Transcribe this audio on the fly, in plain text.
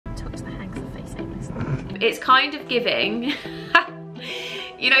It's kind of giving,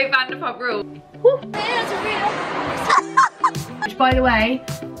 you know, Vanderpump Rules. Which, by the way,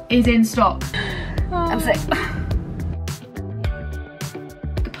 is in stock. I'm sick.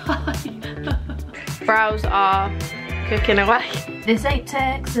 Goodbye. Brows are cooking away. This ain't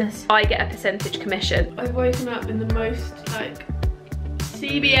Texas. I get a percentage commission. I've woken up in the most, like,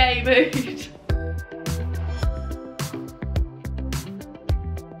 CBA mood.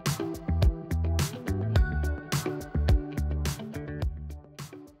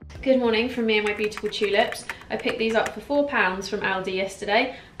 Good morning from me and my beautiful tulips. I picked these up for £4 from Aldi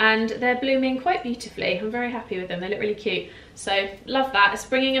yesterday and they're blooming quite beautifully. I'm very happy with them, they look really cute. So love that, it's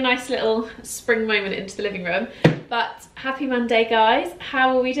bringing a nice little spring moment into the living room. But happy Monday guys,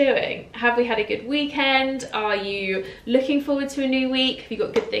 how are we doing? Have we had a good weekend? Are you looking forward to a new week? Have you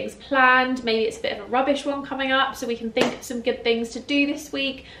got good things planned? Maybe it's a bit of a rubbish one coming up so we can think of some good things to do this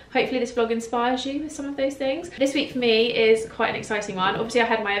week. Hopefully this vlog inspires you with some of those things. This week for me is quite an exciting one. Obviously I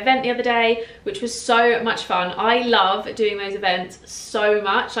had my event the other day, which was so much fun. I love doing those events so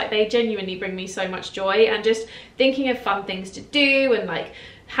much, like they genuinely bring me so much joy, and just thinking of fun things to do and like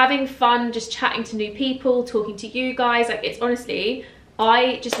having fun, just chatting to new people, talking to you guys, like it's honestly,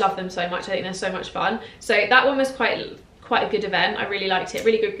 I just love them so much. I think they're so much fun. So that one was quite a good event. I really liked it,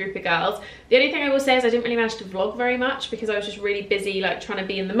 really good group of girls. The only thing I will say is I didn't really manage to vlog very much because I was just really busy like trying to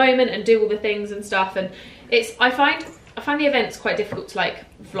be in the moment and do all the things and stuff, and I find the events quite difficult to like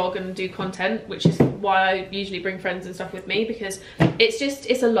vlog and do content, which is why I usually bring friends and stuff with me, because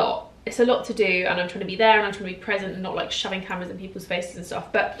it's a lot. It's a lot to do and I'm trying to be there and I'm trying to be present and not like shoving cameras in people's faces and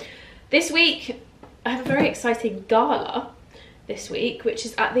stuff. But this week I have a very exciting gala this week, which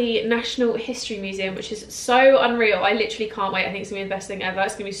is at the National History Museum, which is so unreal. I literally can't wait. I think it's gonna be the best thing ever.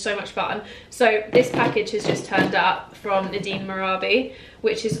 It's gonna be so much fun. So this package has just turned up from Nadine Marabi,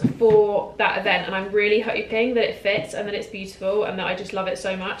 which is for that event, and I'm really hoping that it fits and that it's beautiful and that I just love it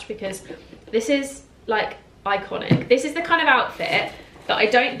so much, because this is like iconic. This is the kind of outfit that I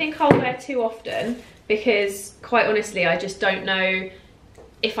don't think I'll wear too often, because quite honestly I just don't know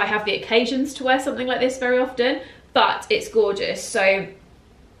if I have the occasions to wear something like this very often, but it's gorgeous. So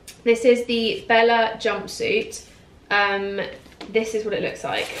this is the Bella jumpsuit. This is what it looks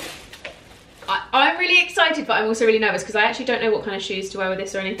like. I'm really excited, but I'm also really nervous because I actually don't know what kind of shoes to wear with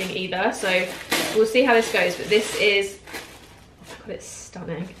this or anything either, so we'll see how this goes. But this is, oh my god, it's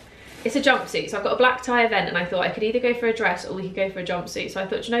stunning. It's a jumpsuit, so I've got a black tie event and I thought I could either go for a dress or we could go for a jumpsuit. So I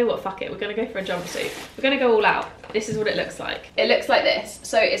thought, you know what, fuck it, we're gonna go for a jumpsuit. We're gonna go all out. This is what it looks like. It looks like this.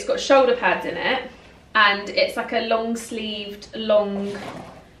 So it's got shoulder pads in it and it's like a long sleeved, long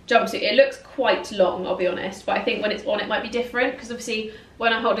jumpsuit. It looks quite long, I'll be honest, but I think when it's on it might be different, because obviously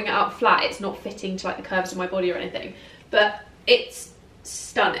when I'm holding it out flat, it's not fitting to like the curves of my body or anything. But it's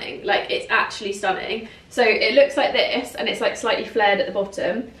stunning, like it's actually stunning. So it looks like this and it's like slightly flared at the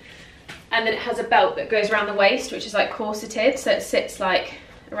bottom. And then it has a belt that goes around the waist, which is like corseted, so it sits like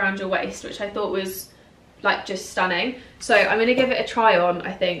around your waist, which I thought was like just stunning. So I'm gonna give it a try on,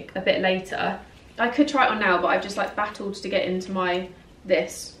 I think, a bit later. I could try it on now, but I've just like battled to get into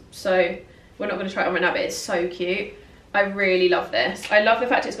this. So we're not gonna try it on right now, but it's so cute. I really love this. I love the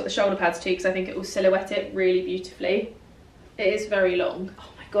fact it's got the shoulder pads too, because I think it will silhouette it really beautifully. It is very long. Oh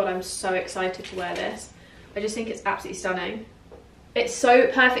my god, I'm so excited to wear this. I just think it's absolutely stunning. It's so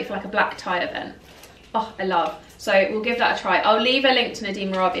perfect for like a black tie event. Oh, I love. So we'll give that a try. I'll leave a link to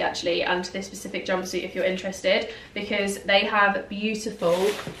Nadine Marabi actually and to this specific jumpsuit if you're interested, because they have beautiful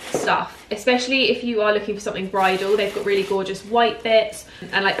stuff, especially if you are looking for something bridal. They've got really gorgeous white bits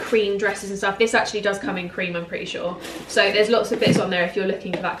and like cream dresses and stuff. This actually does come in cream, I'm pretty sure. So there's lots of bits on there if you're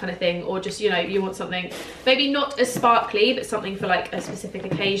looking for that kind of thing, or just, you know, you want something maybe not as sparkly but something for like a specific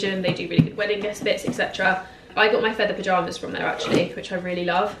occasion. They do really good wedding guest bits, etc. I got my feather pajamas from there actually, which I really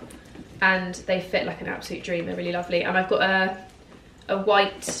love, and they fit like an absolute dream. They're really lovely. And I've got a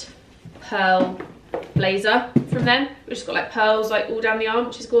white pearl blazer from them, which has got like pearls like all down the arm,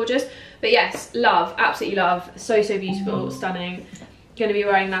 which is gorgeous. But yes, love, absolutely love. So beautiful, stunning. Going to be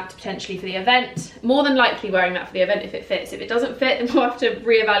wearing that potentially for the event. More than likely wearing that for the event if it fits. If it doesn't fit, then we'll have to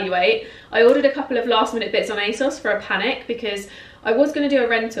reevaluate. I ordered a couple of last minute bits on ASOS for a panic, because I was going to do a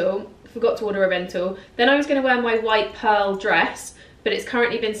rental, forgot to order a rental. Then I was going to wear my white pearl dress, but it's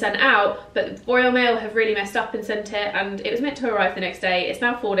currently been sent out. But Royal Mail have really messed up and sent it, and it was meant to arrive the next day. It's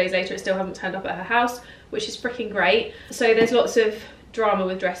now 4 days later, it still hasn't turned up at her house, which is freaking great. So there's lots of drama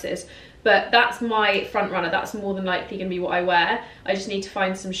with dresses, but that's my front runner. That's more than likely going to be what I wear. I just need to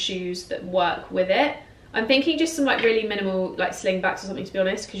find some shoes that work with it. I'm thinking just some like really minimal like slingbacks or something, to be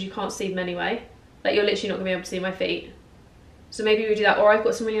honest, because you can't see them anyway. Like you're literally not going to be able to see my feet. So maybe we do that, or I've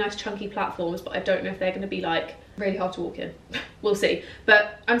got some really nice chunky platforms, but I don't know if they're going to be like really hard to walk in. We'll see.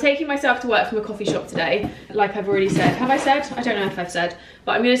 But I'm taking myself to work from a coffee shop today, like I've already said. Have I said? I don't know if I've said,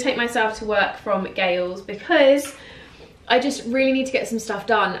 but I'm going to take myself to work from Gales because I just really need to get some stuff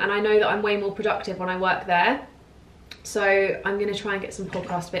done, and I know that I'm way more productive when I work there. So I'm going to try and get some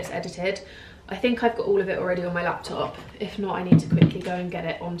podcast bits edited. I think I've got all of it already on my laptop. If not, I need to quickly go and get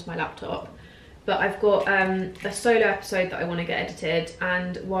it onto my laptop. But I've got a solo episode that I want to get edited,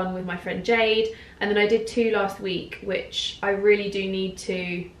 and one with my friend Jade, and then I did 2 last week, which I really do need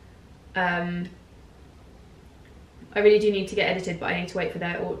to get edited, but I need to wait for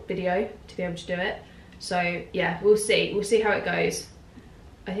their video to be able to do it. So yeah, we'll see how it goes.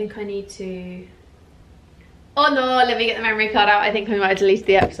 I think I need to, oh no, let me get the memory card out. I think I might have deleted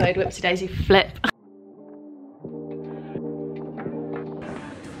the episode. Whoopsie daisy flip.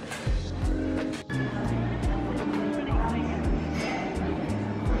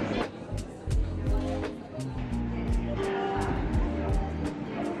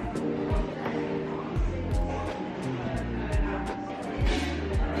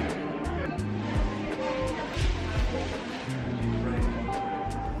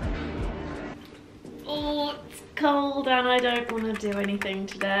 Cold and I don't want to do anything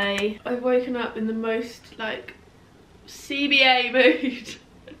today. I've woken up in the most like CBA mood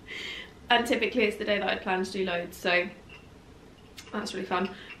and typically it's the day that I plan to do loads, so that's really fun.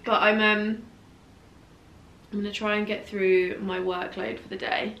 But I'm gonna try and get through my workload for the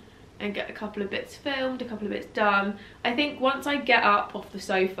day and get a couple of bits filmed, a couple of bits done. I think once I get up off the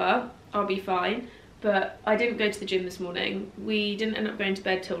sofa I'll be fine, but I didn't go to the gym this morning. We didn't end up going to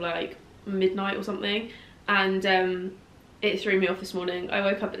bed till like midnight or something, and it threw me off this morning. I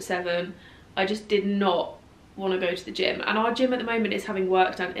woke up at 7. I just did not want to go to the gym, and our gym at the moment is having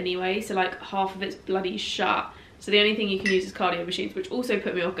work done anyway, so like half of it's bloody shut, so the only thing you can use is cardio machines, which also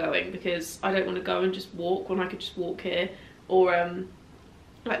put me off going because I don't want to go and just walk when I could just walk here, or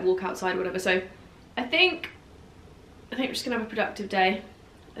like walk outside or whatever. So I think we're just gonna have a productive day.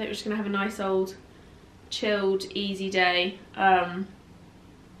 I think we're just gonna have a nice old chilled easy day,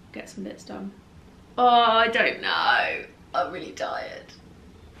 get some bits done. Oh, I don't know, I'm really tired.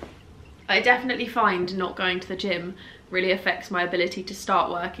 I definitely find not going to the gym really affects my ability to start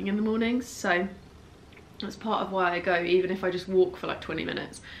working in the mornings, so that's part of why I go, even if I just walk for like 20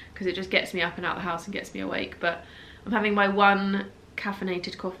 minutes, because it just gets me up and out of the house and gets me awake. But I'm having my 1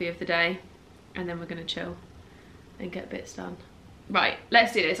 caffeinated coffee of the day, and then we're gonna chill and get bits done. Right,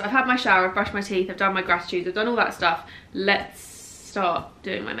 let's do this. I've had my shower, I've brushed my teeth, I've done my gratitudes, I've done all that stuff. Let's start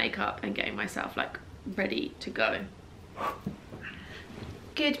doing my makeup and getting myself like ready to go.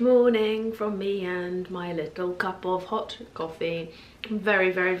 Good morning from me and my little cup of hot coffee. I'm very,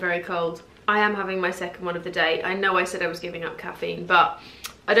 very, very cold. I am having my second one of the day. I know I said I was giving up caffeine, but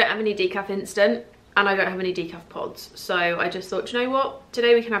I don't have any decaf instant and I don't have any decaf pods. So I just thought, you know what?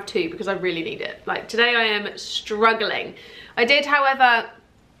 Today we can have 2 because I really need it. Like today I am struggling. I did, however,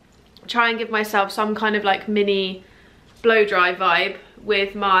 try and give myself some kind of like mini blow dry vibe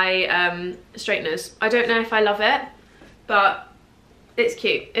with my straighteners. I don't know if I love it, but it's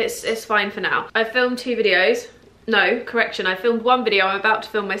cute. It's fine for now. I filmed 2 videos. No, correction, I filmed 1 video. I'm about to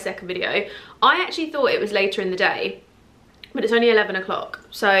film my second video. I actually thought it was later in the day, but it's only 11 o'clock.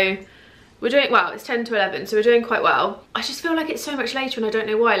 So we're doing well. It's 10 to 11, so we're doing quite well. I just feel like it's so much later and I don't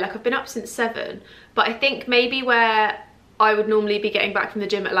know why. Like I've been up since 7, but I think maybe where I would normally be getting back from the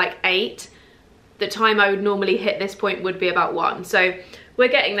gym at like 8, the time I would normally hit this point would be about 1. So we're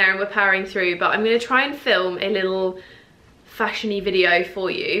getting there and we're powering through, but I'm gonna try and film a little fashion-y video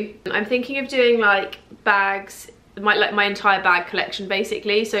for you. I'm thinking of doing like bags, my entire bag collection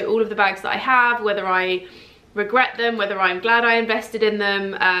basically. So all of the bags that I have, whether I regret them, whether I'm glad I invested in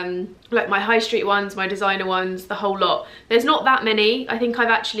them, like my high street ones, my designer ones, the whole lot. There's not that many. I think I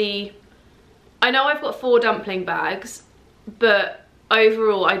know I've got 4 dumpling bags, but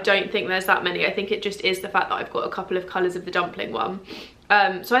overall I don't think there's that many. I think it just is the fact that I've got a couple of colours of the dumpling one.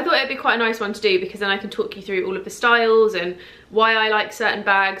 So I thought it'd be quite a nice one to do because then I can talk you through all of the styles and why I like certain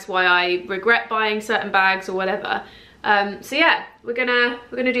bags, why I regret buying certain bags or whatever. So yeah, we're gonna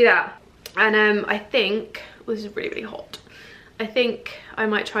do that. And I think, well, this is really, really hot. I think I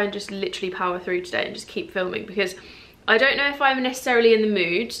might try and just literally power through today and just keep filming because I don't know if I'm necessarily in the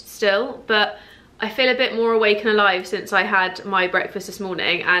mood still, but I feel a bit more awake and alive since I had my breakfast this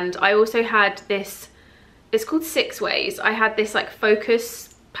morning. And I also had this, it's called 6 Ways. I had this like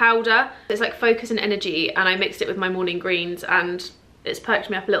focus powder. It's like focus and energy, and I mixed it with my morning greens and it's perked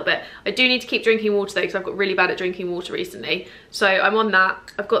me up a little bit. I do need to keep drinking water though because I've got really bad at drinking water recently. So I'm on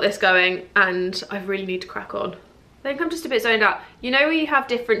that, I've got this going and I really need to crack on. I think I'm just a bit zoned out. You know, you have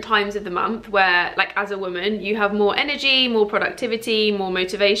different times of the month where, like, as a woman, you have more energy, more productivity, more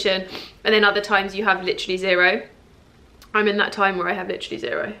motivation, and then other times you have literally zero. I'm in that time where I have literally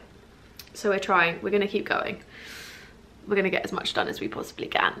zero. So we're trying. We're going to keep going. We're going to get as much done as we possibly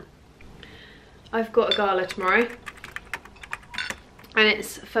can. I've got a gala tomorrow, and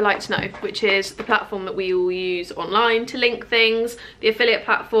it's for LikeToknow, which is the platform that we all use online to link things, the affiliate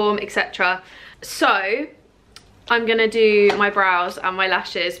platform, etc. So I'm gonna do my brows and my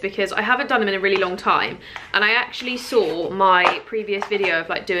lashes because I haven't done them in a really long time, and I actually saw my previous video of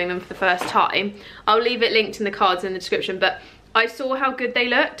like doing them for the first time. I'll leave it linked in the cards in the description, but I saw how good they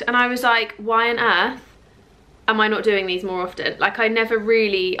looked and I was like, why on earth am I not doing these more often? Like, I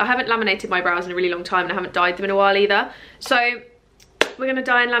haven't laminated my brows in a really long time, and I haven't dyed them in a while either. So we're gonna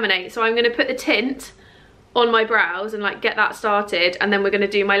dye and laminate. So I'm gonna put the tint on my brows and like get that started, and then we're gonna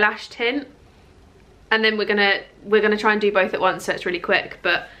do my lash tint, and then we're gonna try and do both at once, so it's really quick.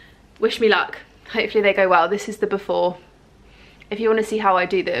 But wish me luck. Hopefully they go well. This is the before. If you want to see how I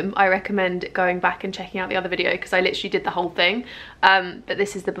do them, I recommend going back and checking out the other video because I literally did the whole thing. But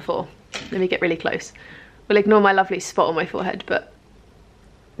this is the before. Let me get really close. We'll ignore my lovely spot on my forehead, but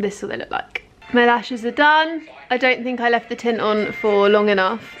this is what they look like. My lashes are done. I don't think I left the tint on for long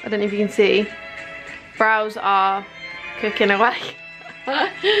enough. I don't know if you can see. Brows are cooking away.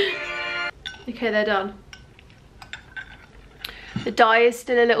 Okay, they're done. The dye is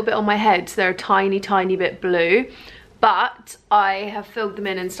still a little bit on my head, so they're a tiny, tiny bit blue. But I have filled them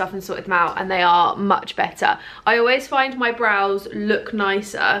in and stuff and sorted them out, and they are much better. I always find my brows look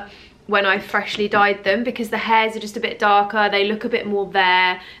nicer when I freshly dyed them because the hairs are just a bit darker, they look a bit more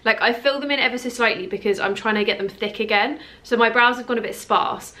there. Like, I fill them in ever so slightly because I'm trying to get them thick again. So my brows have gone a bit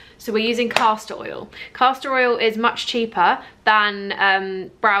sparse. So we're using castor oil. Castor oil is much cheaper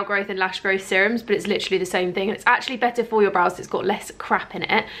than brow growth and lash growth serums, but it's literally the same thing, and it's actually better for your brows. It's got less crap in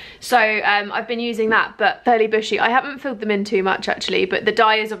it. So I've been using that, but fairly bushy. I haven't filled them in too much actually, but the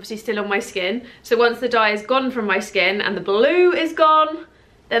dye is obviously still on my skin. So once the dye is gone from my skin and the blue is gone,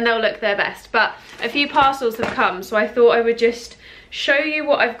 then they'll look their best. But a few parcels have come, so I thought I would just show you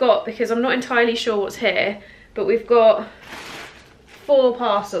what I've got because I'm not entirely sure what's here, but we've got 4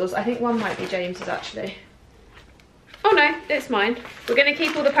 parcels. I think one might be James's actually. Oh no, it's mine. We're gonna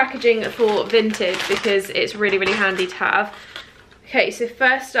keep all the packaging for vintage because it's really, really handy to have. Okay, so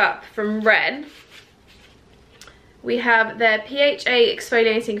first up from Ren, we have their PHA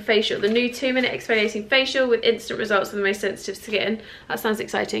exfoliating facial, the new 2-minute exfoliating facial with instant results for the most sensitive skin. That sounds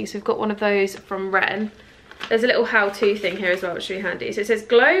exciting. So we've got one of those from Ren. There's a little how-to thing here as well, which is really handy. So it says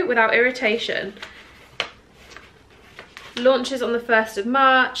glow without irritation. Launches on the 1st of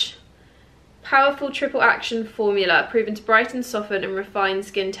March. Powerful triple action formula, proven to brighten, soften and refine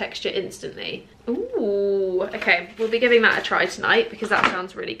skin texture instantly. Ooh, okay, we'll be giving that a try tonight because that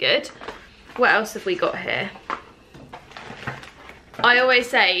sounds really good. What else have we got here? I always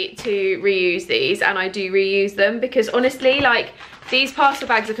say to reuse these, and I do reuse them because honestly, like, these parcel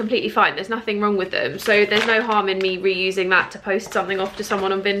bags are completely fine. There's nothing wrong with them. So there's no harm in me reusing that to post something off to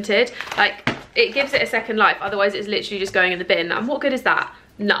someone on Vinted. Like, it gives it a second life. Otherwise, it's literally just going in the bin. And what good is that?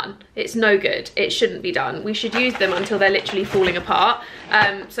 None. It's no good. It shouldn't be done. We should use them until they're literally falling apart.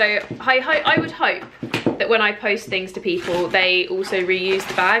 So I would hope that when I post things to people, they also reuse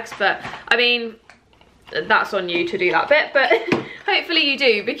the bags. But I mean, that's on you to do that bit, but hopefully you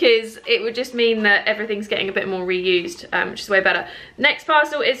do, because it would just mean that everything's getting a bit more reused, which is way better. Next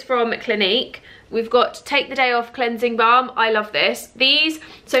parcel is from Clinique. We've got Take the Day Off Cleansing Balm. I love this.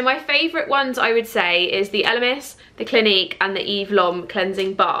 So my favourite ones I would say is the Elemis, the Clinique and the Eve Lom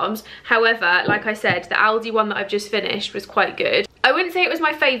cleansing balms. However, like I said, the Aldi one that I've just finished was quite good. I wouldn't say it was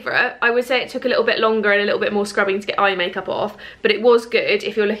my favourite. I would say it took a little bit longer and a little bit more scrubbing to get eye makeup off, but it was good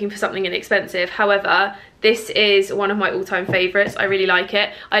if you're looking for something inexpensive. However, this is one of my all-time favourites. I really like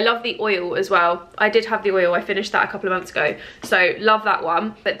it. I love the oil as well. I did have the oil. I finished that a couple of months ago, so love that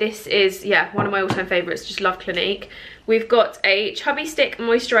one. But this is, yeah, one of my all-time favourites. Just love Clinique. We've got a Chubby Stick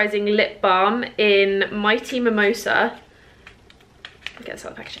Moisturising Lip Balm in Mighty Mimosa. I'll get this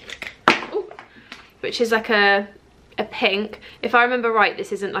out of the packaging. Ooh. Which is like a pink. If I remember right,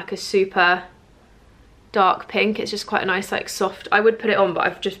 this isn't like a super dark pink. It's just quite a nice, like, soft. I would put it on, but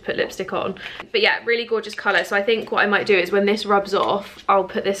I've just put lipstick on. But yeah, really gorgeous colour. So I think what I might do is when this rubs off, I'll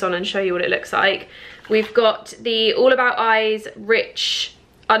put this on and show you what it looks like. We've got the All About Eyes Rich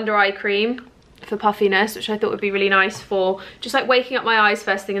Under Eye Cream for puffiness, which I thought would be really nice for just like waking up my eyes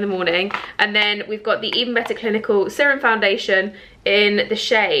first thing in the morning. And then we've got the Even Better Clinical Serum Foundation in the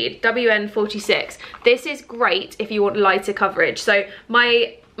shade WN46. This is great if you want lighter coverage. So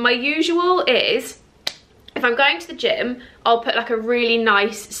my usual is, If I'm going to the gym, I'll put like a really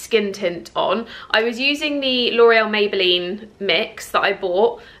nice skin tint on. I was using the L'Oreal Maybelline mix that I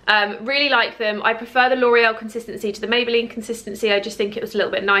bought. Really like them. I prefer the L'Oreal consistency to the Maybelline consistency. I just think it was a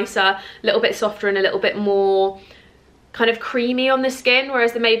little bit nicer, a little bit softer and a little bit more kind of creamy on the skin,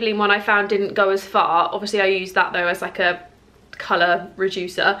 whereas the Maybelline one I found didn't go as far. Obviously I used that though as like a colour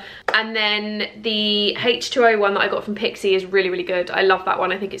reducer. And then the H2O one that I got from Pixi is really, really good. I love that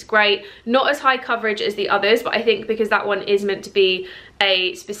one. I think it's great. Not as high coverage as the others, but I think because that one is meant to be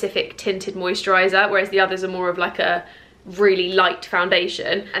a specific tinted moisturiser, whereas the others are more of like a really light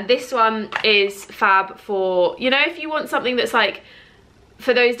foundation. And this one is fab for, you know, if you want something that's like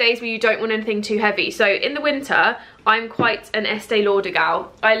for those days where you don't want anything too heavy. So in the winter, I'm quite an Estee Lauder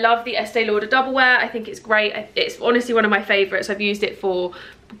gal. I love the Estee Lauder Double Wear. I think it's great. It's honestly one of my favourites. I've used it for,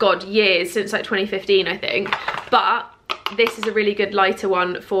 God, years, since like 2015, I think. But this is a really good lighter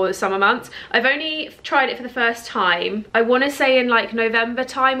one for the summer months. I've only tried it for the first time, I want to say in like November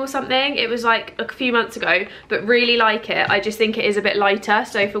time or something. It was like a few months ago, but really like it. I just think it is a bit lighter.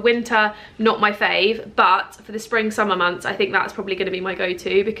 So for winter, not my fave, but for the spring, summer months, I think that's probably going to be my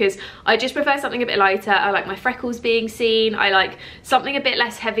go-to, because I just prefer something a bit lighter. I like my freckles being seen. I like something a bit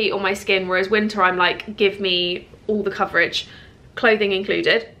less heavy on my skin, whereas winter, I'm like, give me all the coverage, clothing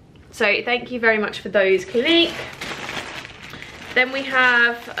included. So thank you very much for those, Clinique. Then we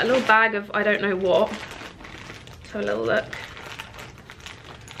have a little bag of I don't know what. Let's have a little look.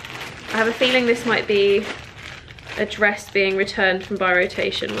 I have a feeling this might be a dress being returned from by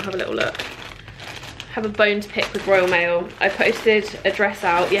rotation. We'll have a little look. I have a bone to pick with Royal Mail. I posted a dress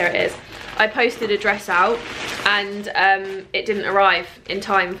out. Yeah, it is. I posted a dress out and it didn't arrive in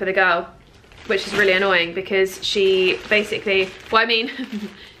time for the girl, which is really annoying because she basically, well, I mean,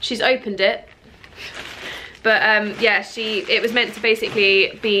 she's opened it. But yeah, it was meant to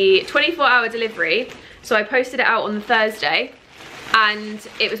basically be 24-hour delivery. So I posted it out on the Thursday and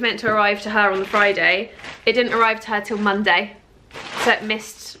it was meant to arrive to her on the Friday. It didn't arrive to her till Monday. So it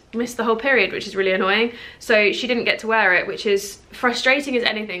missed the whole period, which is really annoying. So she didn't get to wear it, which is frustrating as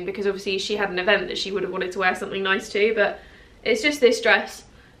anything, because obviously she had an event that she would have wanted to wear something nice to. But it's just this dress.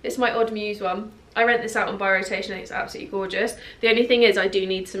 It's my Odd Muse one. I rent this out on by rotation and it's absolutely gorgeous. The only thing is I do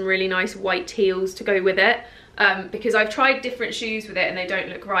need some really nice white heels to go with it, because I've tried different shoes with it and they don't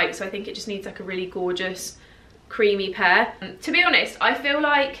look right. So I think it just needs like a really gorgeous creamy pair. To be honest, I feel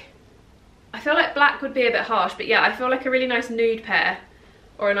like black would be a bit harsh, but yeah, I feel like a really nice nude pair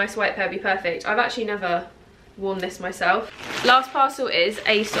or a nice white pair would be perfect. I've actually never worn this myself. Last parcel is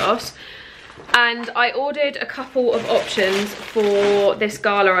ASOS. And I ordered a couple of options for this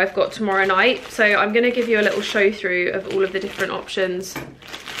gala I've got tomorrow night. So I'm going to give you a little show through of all of the different options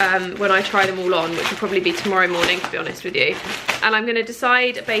when I try them all on, which will probably be tomorrow morning, to be honest with you. And I'm going to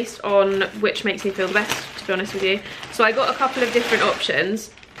decide based on which makes me feel the best, to be honest with you. So I got a couple of different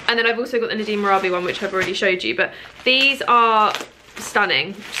options. And then I've also got the Nadine Marabi one, which I've already showed you. But these are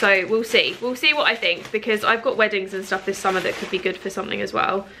stunning. So we'll see. We'll see what I think, because I've got weddings and stuff this summer that could be good for something as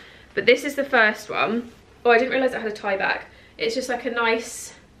well. But this is the first one. Oh, I didn't realise it had a tie back. It's just like a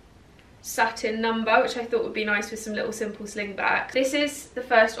nice satin number, which I thought would be nice with some little simple sling back. This is the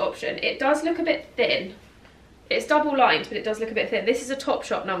first option. It does look a bit thin. It's double lined, but it does look a bit thin. This is a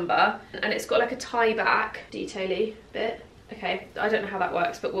Topshop number, and it's got like a tie back detaily bit. Okay, I don't know how that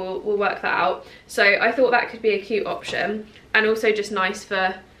works, but we'll work that out. So I thought that could be a cute option, and also just nice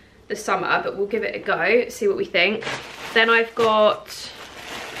for the summer, but we'll give it a go, see what we think. Then I've got,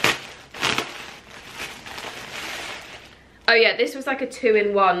 oh yeah, this was like a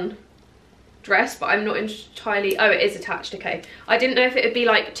 2-in-1 dress, but I'm not entirely, oh, it is attached, okay. I didn't know if it would be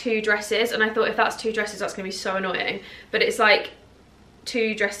like 2 dresses, and I thought if that's 2 dresses, that's gonna be so annoying. But it's like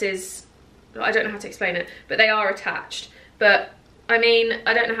 2 dresses, I don't know how to explain it, but they are attached. But I mean,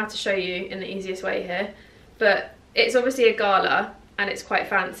 I don't know how to show you in the easiest way here, but it's obviously a gala and it's quite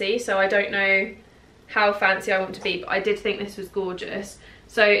fancy, so I don't know how fancy I want to be, but I did think this was gorgeous.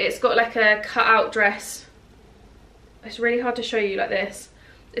 So it's got like a cut-out dress. It's really hard to show you like this.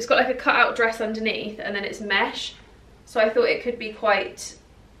 It's got like a cut-out dress underneath, and then it's mesh. So I thought it could be quite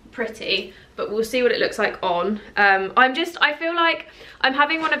pretty, but we'll see what it looks like on. I feel like I'm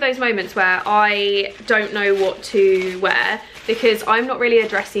having one of those moments where I don't know what to wear, because I'm not really a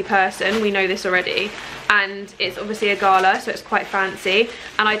dressy person, we know this already, and it's obviously a gala, so it's quite fancy,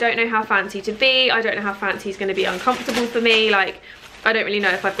 and I don't know how fancy to be. I don't know how fancy is going to be uncomfortable for me. Like, I don't really know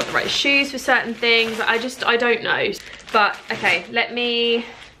if I've got the right shoes for certain things. I don't know. But okay, let me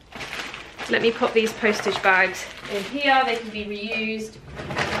pop these postage bags in here. They can be reused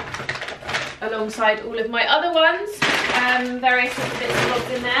alongside all of my other ones. Various little bits and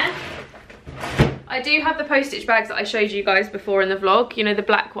bobs in there. I do have the postage bags that I showed you guys before in the vlog, you know, the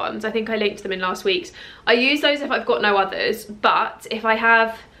black ones. I think I linked them in last week's. I use those if I've got no others, but if I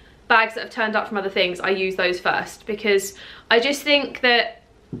have bags that have turned up from other things, I use those first, because I just think that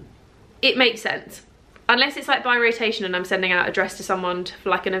it makes sense. Unless it's like by rotation and I'm sending out a dress to someone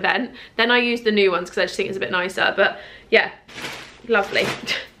for like an event, then I use the new ones because I just think it's a bit nicer. But yeah, lovely.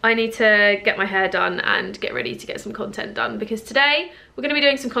 I need to get my hair done and get ready to get some content done, because today we're going to be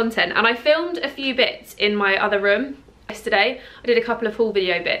doing some content, and I filmed a few bits in my other room yesterday. I did a couple of haul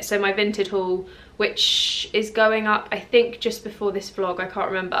video bits, so my vintage haul, which is going up I think just before this vlog, I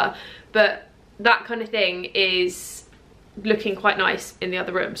can't remember, but that kind of thing is looking quite nice in the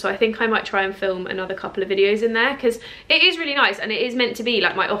other room, so I think I might try and film another couple of videos in there, because it is really nice and it is meant to be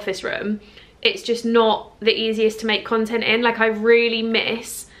like my office room. It's just not the easiest to make content in. Like, I really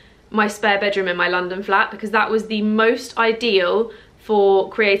miss my spare bedroom in my London flat, because that was the most ideal for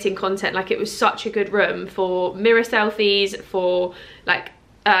creating content. Like, it was such a good room for mirror selfies, for like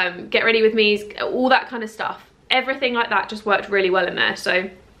get ready with me's, all that kind of stuff. Everything like that just worked really well in there, so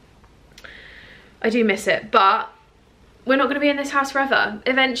I do miss it. But we're not going to be in this house forever.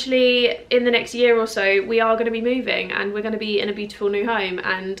 Eventually, in the next year or so, we are going to be moving and we're going to be in a beautiful new home,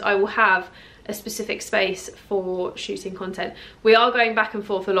 and I will have a specific space for shooting content. We are going back and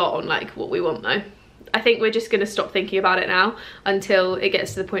forth a lot on like what we want though. I think we're just going to stop thinking about it now until it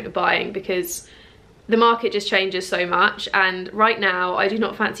gets to the point of buying, because the market just changes so much, and right now I do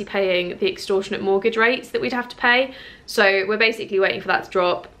not fancy paying the extortionate mortgage rates that we'd have to pay. So we're basically waiting for that to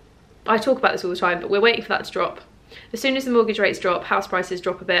drop. I talk about this all the time, but we're waiting for that to drop. As soon as the mortgage rates drop, house prices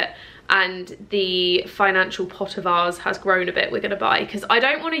drop a bit, and the financial pot of ours has grown a bit, we're going to buy, because I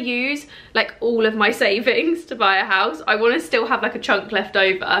don't want to use like all of my savings to buy a house. I want to still have like a chunk left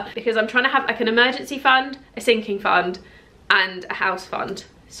over, because I'm trying to have like an emergency fund, a sinking fund, and a house fund.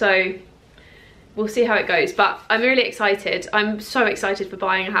 So we'll see how it goes, but I'm really excited. I'm so excited for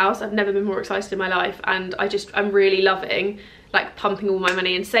buying a house. I've never been more excited in my life, and I'm really loving like pumping all my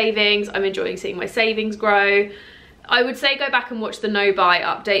money in savings. I'm enjoying seeing my savings grow. I would say go back and watch the no buy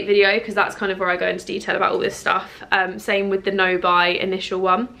update video, because that's kind of where I go into detail about all this stuff. Same with the no buy initial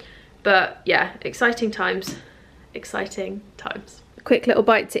one. But yeah, exciting times. Exciting times. Quick little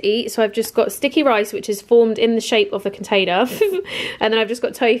bite to eat. So I've just got sticky rice, which is formed in the shape of a container. And then I've just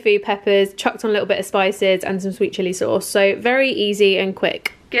got tofu, peppers, chucked on a little bit of spices and some sweet chili sauce. So very easy and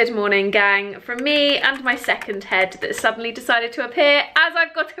quick. Good morning, gang, from me and my second head that suddenly decided to appear as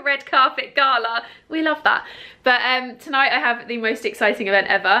I've got a red carpet gala. We love that. But tonight I have the most exciting event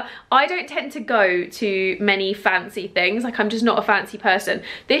ever. I don't tend to go to many fancy things. Like, I'm just not a fancy person.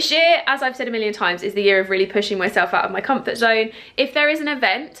 This year, as I've said a million times, is the year of really pushing myself out of my comfort zone. If there is an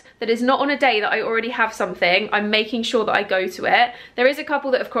event that is not on a day that I already have something, I'm making sure that I go to it. There is a couple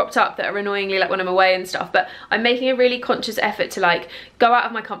that have cropped up that are annoyingly like when I'm away and stuff, but I'm making a really conscious effort to like go out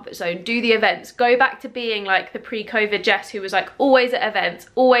of my comfort zone, do the events, go back to being like the pre-COVID Jess who was like always at events,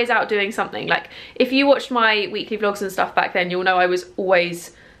 always out doing something. Like, if you watched my weekly vlogs and stuff back then, you'll know I was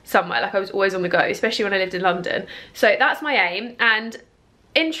always somewhere. Like, I was always on the go, especially when I lived in London. So that's my aim, and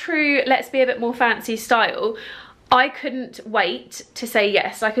in true let's be a bit more fancy style, I couldn't wait to say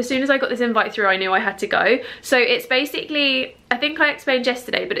yes. Like, as soon as I got this invite through, I knew I had to go. So it's basically, I think I explained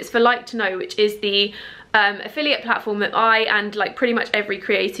yesterday, but it's for Like to Know, which is the affiliate platform that I and like pretty much every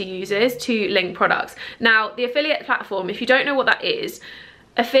creator uses to link products. Now, the affiliate platform, if you don't know what that is,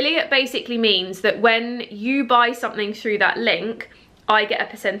 affiliate basically means that when you buy something through that link, I get a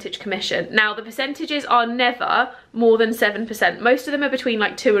percentage commission. Now, the percentages are never more than 7%. Most of them are between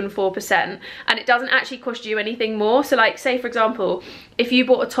like 2 and 4%, and it doesn't actually cost you anything more. So like, say for example, if you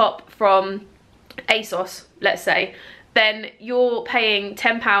bought a top from ASOS, let's say, then you're paying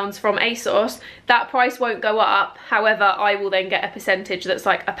 £10 from ASOS, that price won't go up. However, I will then get a percentage that's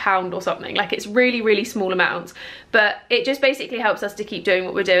like £1 or something. Like, it's really, really small amounts, but it just basically helps us to keep doing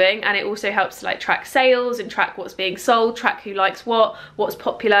what we're doing. And it also helps to like track sales and track what's being sold, track who likes what's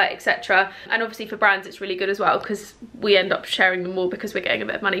popular, etc. And obviously for brands, it's really good as well, because we end up sharing them more because we're getting a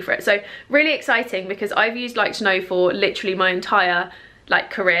bit of money for it. So really exciting, because I've used Like to Know for literally my entire like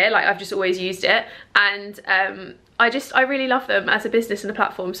career. Like, I've just always used it, and I really love them as a business and a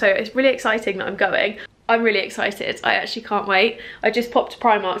platform. So it's really exciting that I'm going. I'm really excited. I actually can't wait. I just popped to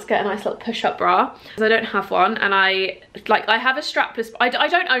Primark to get a nice little push-up bra, because I don't have one, and I have a strapless, I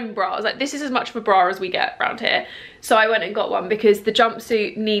don't own bras. Like, this is as much of a bra as we get around here. So I went and got one because the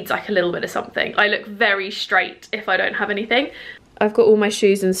jumpsuit needs like a little bit of something. I look very straight if I don't have anything. I've got all my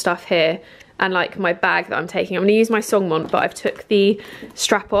shoes and stuff here, and like my bag that I'm taking. I'm gonna use my Songmont, but I've took the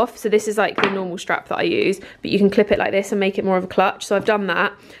strap off. So this is like the normal strap that I use, but you can clip it like this and make it more of a clutch. So I've done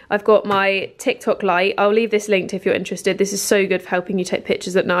that. I've got my TikTok light. I'll leave this linked if you're interested. This is so good for helping you take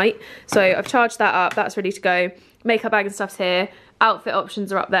pictures at night. So I've charged that up, that's ready to go. Makeup bag and stuff's here. Outfit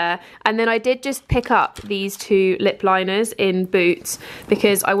options are up there. And then I did just pick up these 2 lip liners in Boots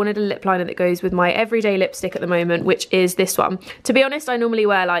because I wanted a lip liner that goes with my everyday lipstick at the moment, which is this one. To be honest, I normally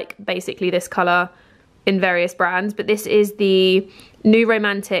wear like basically this colour in various brands, but this is the New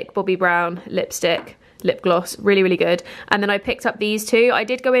Romantic Bobbi Brown lipstick. Lip gloss, really, really good. And then I picked up these 2. I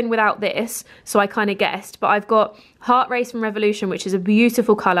did go in without this, so I kind of guessed, but I've got Heart Race from Revolution, which is a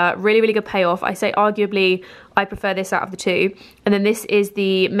beautiful colour, really, really good payoff. I say arguably I prefer this out of the 2. And then this is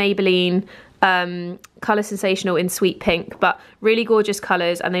the Maybelline Colour Sensational in Sweet Pink, but really gorgeous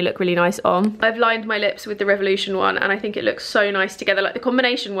colours and they look really nice on. I've lined my lips with the Revolution one and I think it looks so nice together. Like the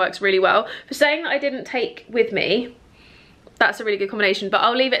combination works really well. For saying that I didn't take with me, that's a really good combination, but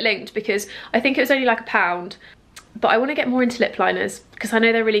I'll leave it linked because I think it was only like £1. But I want to get more into lip liners because I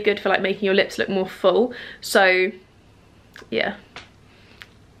know they're really good for like making your lips look more full. So yeah.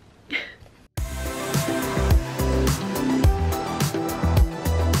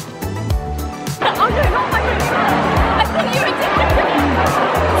 Oh no, not my favorite. I thought you were doing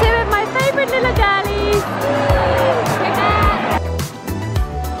 2 of my favourite little girlies.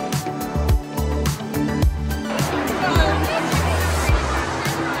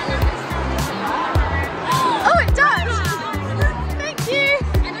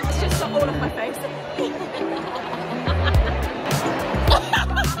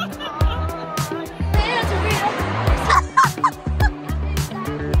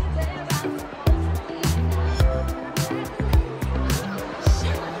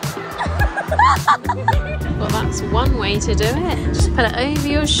 Well, that's one way to do it. Just put it over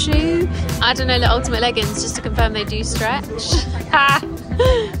your shoe. Add an ultimate leggings just to confirm they do stretch.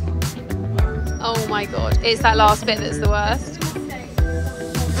 Oh my god, it's that last bit that's the worst.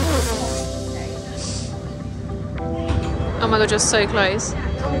 Oh my god, you're so close.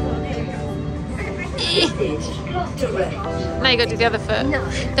 Now you got to do the other foot. No.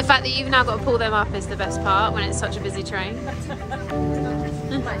 The fact that you've now got to pull them up is the best part when it's such a busy train.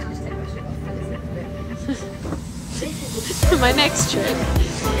 My next trick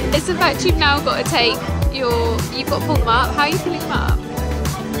is the fact you've now got to take you've got to pull them up. How are you pulling them up?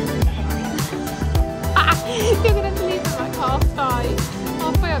 You're going to have to leave them like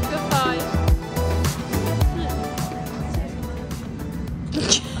halfway up your thigh.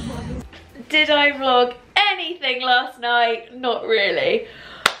 Did I vlog anything last night? Not really.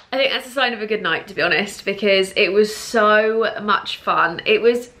 I think that's a sign of a good night, to be honest, because it was so much fun. It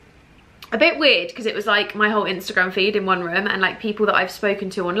was a bit weird because it was like my whole Instagram feed in one room and like people that I've spoken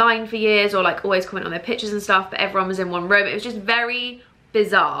to online for years or like always comment on their pictures and stuff, but everyone was in one room. It was just very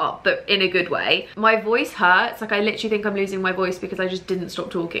bizarre, but in a good way. My voice hurts. Like I literally think I'm losing my voice because I just didn't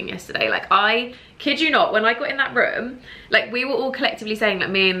stop talking yesterday. Like I kid you not, when I got in that room, like we were all collectively saying,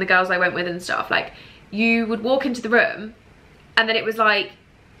 like me and the girls I went with and stuff, like you would walk into the room and then it was like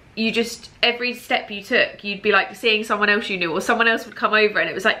you just, every step you took, you'd be like seeing someone else you knew or someone else would come over and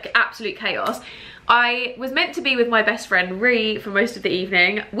it was like absolute chaos. I was meant to be with my best friend Ree for most of the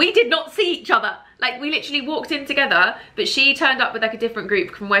evening. We did not see each other. Like we literally walked in together, but she turned up with like a different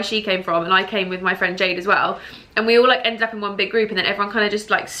group from where she came from and I came with my friend Jade as well. And we all like ended up in one big group and then everyone kind of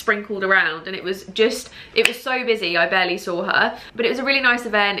just like sprinkled around and it was so busy I barely saw her. But it was a really nice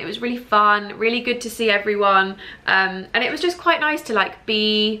event. It was really fun, really good to see everyone. And it was just quite nice to like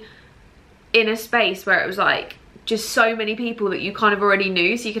be in a space where it was like just so many people that you kind of already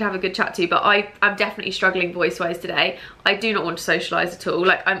knew so you could have a good chat to. But I'm definitely struggling voice-wise today. I do not want to socialise at all.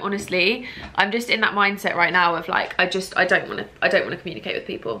 Like I'm just in that mindset right now of like I don't want to communicate with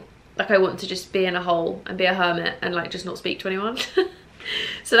people. Like I want to just be in a hole and be a hermit and like just not speak to anyone.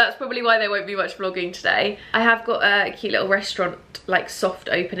 So that's probably why there won't be much vlogging today. I have got a cute little restaurant like soft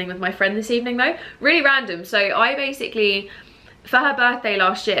opening with my friend this evening though. Really random. So I basically, for her birthday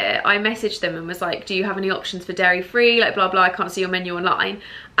last year, I messaged them and was like, do you have any options for dairy free? Like blah blah, I can't see your menu online.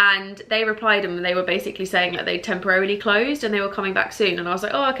 And they replied and they were basically saying that they'd temporarily closed and they were coming back soon. And I was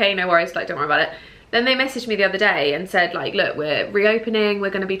like, oh okay, no worries, like don't worry about it. Then they messaged me the other day and said like, look, we're reopening, we're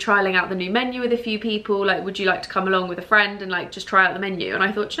going to be trialing out the new menu with a few people, like would you like to come along with a friend and like just try out the menu? And I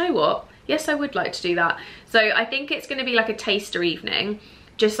thought, you know what, yes I would like to do that. So I think it's going to be like a taster evening,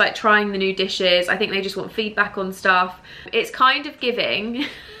 just like trying the new dishes. I think they just want feedback on stuff. It's kind of giving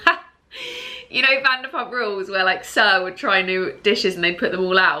you know Vanderpump Rules where like Sir would try new dishes and they'd put them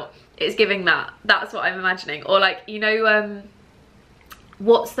all out. It's giving that. That's what I'm imagining. Or like, you know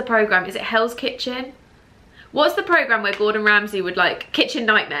what's the program? Is it Hell's Kitchen? What's the program where Gordon Ramsay would like Kitchen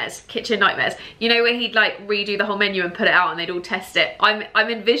Nightmares? Kitchen Nightmares. You know, where he'd like redo the whole menu and put it out and they'd all test it. I'm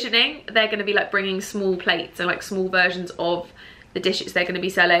envisioning they're going to be like bringing small plates and like small versions of the dishes they're going to be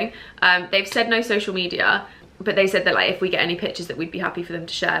selling. They've said no social media, but they said that like if we get any pictures that we'd be happy for them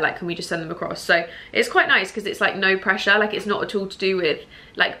to share, like can we just send them across? So it's quite nice because it's like no pressure, like it's not at all to do with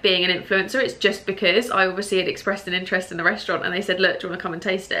like being an influencer. It's just because I obviously had expressed an interest in the restaurant and they said, look, do you want to come and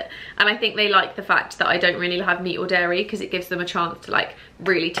taste it? And I think they like the fact that I don't really have meat or dairy because it gives them a chance to like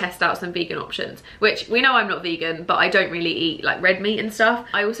really test out some vegan options, which we know I'm not vegan, but I don't really eat like red meat and stuff.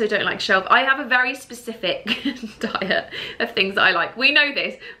 I also don't like I have a very specific diet of things that I like. We know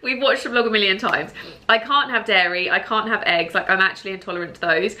this, we've watched the vlog a million times. I can't have dairy, I can't have eggs, like I'm actually intolerant to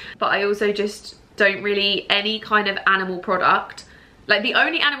those, but I also just don't really eat any kind of animal product. Like the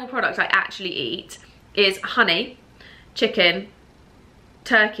only animal product I actually eat is honey, chicken,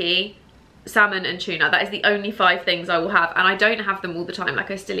 turkey, salmon and tuna. That is the only 5 things I will have, and I don't have them all the time.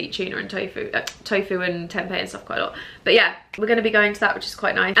 Like I still eat tuna and tofu and tempeh and stuff quite a lot. But yeah, we're going to be going to that, which is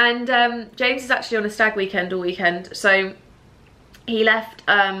quite nice. And James is actually on a stag weekend all weekend, so he left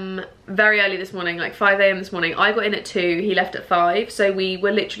very early this morning, like 5 AM this morning. I got in at 2, he left at 5, so we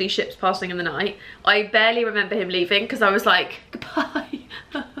were literally ships passing in the night. I barely remember him leaving because I was like, goodbye,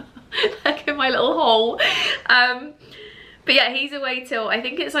 like in my little hole. But yeah, he's away till, I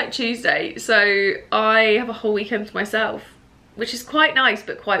think it's like Tuesday, so I have a whole weekend to myself, which is quite nice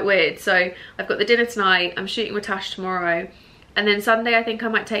but quite weird. So I've got the dinner tonight, I'm shooting with Tash tomorrow, and then Sunday I think I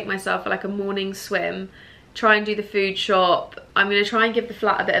might take myself for like a morning swim, try and do the food shop. I'm going to try and give the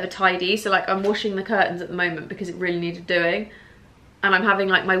flat a bit of a tidy, so like I'm washing the curtains at the moment because it really needed doing, and I'm having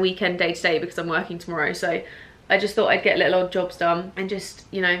like my weekend day to day because I'm working tomorrow. So I just thought I'd get little odd jobs done and just,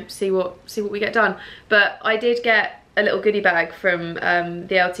 you know, see what we get done. But I did get a little goodie bag from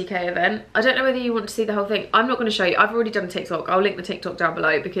the LTK event. I don't know whether you want to see the whole thing. I'm not going to show you. I've already done TikTok. I'll link the TikTok down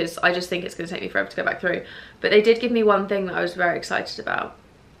below because I just think it's going to take me forever to go back through. But they did give me one thing that I was very excited about.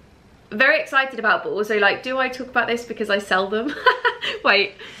 Very excited about, but also like, do I talk about this because I sell them?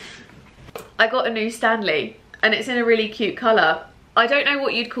 Wait, I got a new Stanley and it's in a really cute colour. I don't know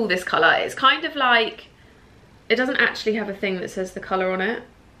what you'd call this colour. It's kind of like, it doesn't actually have a thing that says the colour on it.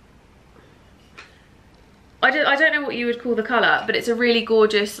 I don't know what you would call the colour, but it's a really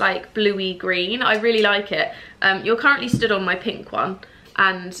gorgeous like bluey green. I really like it. You're currently stood on my pink one,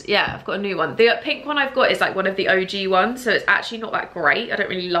 and yeah, I've got a new one. The pink one I've got is like one of the OG ones, so it's actually not that great. I don't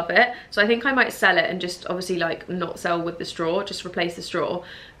really love it, so I think I might sell it and just obviously like not sell with the straw, just replace the straw.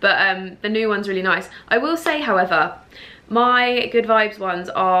 But the new one's really nice. I will say, however, my Good Vibes ones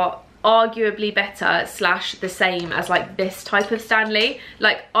are arguably better / the same as like this type of Stanley.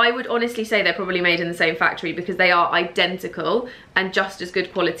 Like I would honestly say they're probably made in the same factory because they are identical and just as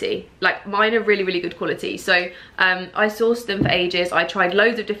good quality. Like mine are really, really good quality. So I sourced them for ages. I tried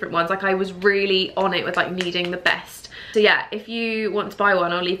loads of different ones. Like I was really on it with like needing the best. So yeah, if you want to buy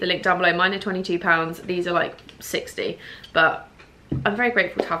one, I'll leave the link down below. Mine are £22. These are like 60, but I'm very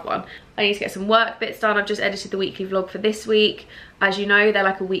grateful to have one. I need to get some work bits done. I've just edited the weekly vlog for this week. As you know, they're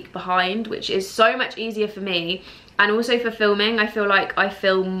like a week behind, which is so much easier for me. And also for filming, I feel like I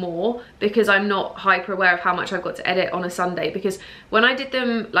film more because I'm not hyper aware of how much I've got to edit on a Sunday. Because when I did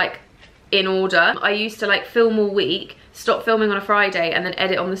them like in order, I used to like film all week, stop filming on a Friday and then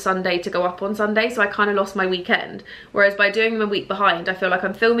edit on the Sunday to go up on Sunday. So I kind of lost my weekend. Whereas by doing them a week behind, I feel like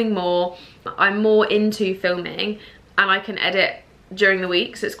I'm filming more, I'm more into filming, and I can edit during the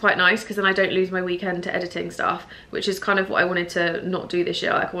week, so it's quite nice because then I don't lose my weekend to editing stuff, which is kind of what I wanted to not do this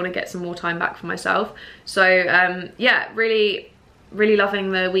year. Like I want to get some more time back for myself. So yeah, really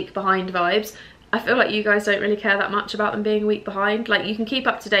loving the week behind vibes. I feel like you guys don't really care that much about them being a week behind. Like you can keep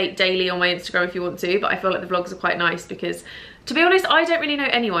up to date daily on my Instagram if you want to, but I feel like the vlogs are quite nice because, to be honest, I don't really know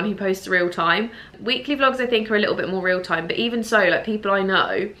anyone who posts real time. Weekly vlogs I think are a little bit more real time, but even so, like people I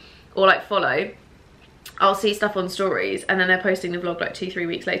know or like follow, I'll see stuff on stories and then they're posting the vlog like 2-3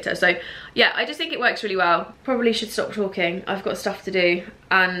 weeks later. So yeah, I just think it works really well. Probably should stop talking. I've got stuff to do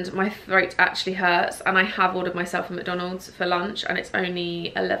and my throat actually hurts, and I have ordered myself a McDonald's for lunch and it's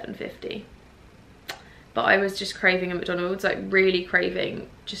only 11:50. But I was just craving a McDonald's, like really craving.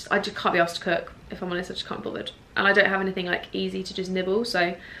 I just can't be asked to cook, if I'm honest. I just can't be bothered. And I don't have anything like easy to just nibble,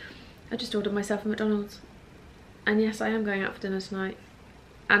 so I just ordered myself a McDonald's. And yes, I am going out for dinner tonight.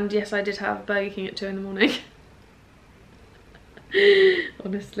 And yes, I did have Burger King at 2 in the morning.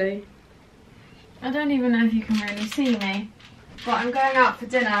 Honestly. I don't even know if you can really see me, but I'm going out for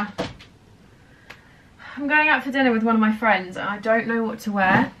dinner. I'm going out for dinner with one of my friends and I don't know what to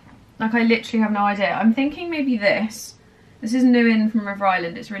wear. Like I literally have no idea. I'm thinking maybe this, This is new in from River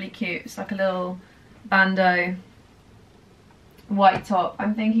Island. It's really cute. It's like a little bandeau white top.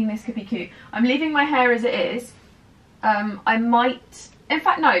 I'm thinking this could be cute. I'm leaving my hair as it is. I might, in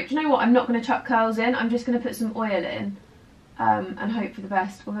fact no, do you know what, I'm not going to chuck curls in. I'm just going to put some oil in and hope for the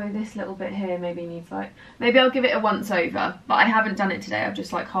best. Although this little bit here maybe needs like, maybe I'll give it a once over, but I haven't done it today. I've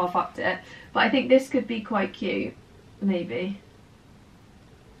just like half upped it. But I think this could be quite cute, maybe.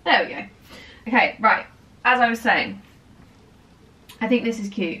 There we go. Okay, right, as I was saying, I think this is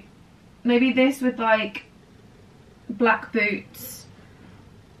cute. Maybe this with like black boots.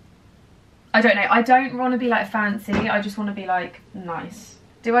 I don't know. I don't want to be like fancy. I just want to be like nice.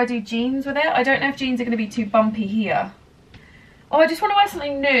 Do I do jeans with it? I don't know if jeans are going to be too bumpy here. Oh, I just want to wear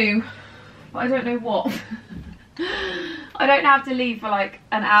something new, but I don't know what. I don't have to leave for like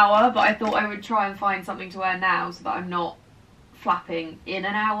an hour, but I thought I would try and find something to wear now so that I'm not flapping in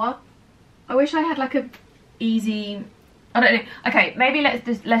an hour. I wish I had like a easy, I don't know. Okay, maybe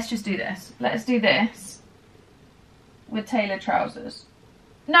let's just do this. Let's do this with tailored trousers.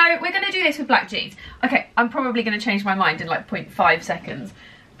 No, we're going to do this with black jeans. Okay, I'm probably going to change my mind in like 0.5 seconds.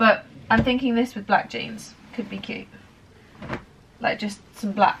 But I'm thinking this with black jeans could be cute. Like just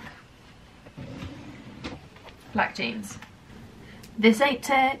some black jeans. This ain't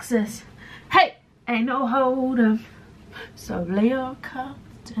Texas. Hey, ain't no hold 'em. So lay your cups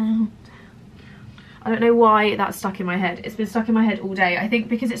down. I don't know why that's stuck in my head. It's been stuck in my head all day. I think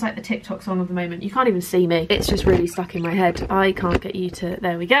because it's like the TikTok song of the moment. You can't even see me. It's just really stuck in my head. I can't get you to...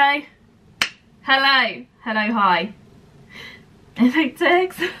 There we go. Hello. Hello, hi. Ain't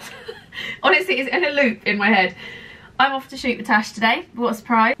Texas. Honestly, it's in a loop in my head. I'm off to shoot with Tash today. What a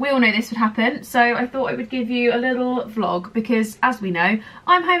surprise. We all know this would happen. So I thought I would give you a little vlog because, as we know,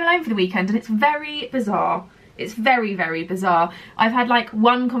 I'm home alone for the weekend and it's very bizarre. It's very, very bizarre. I've had like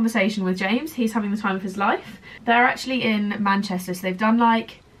one conversation with James. He's having the time of his life. They're actually in Manchester, so they've done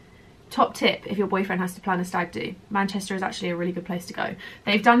like, top tip if your boyfriend has to plan a stag do. Manchester is actually a really good place to go.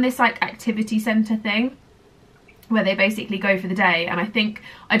 They've done this like activity centre thing where they basically go for the day, and I think,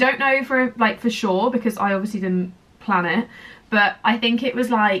 I don't know for sure because I obviously didn't plan it, but I think it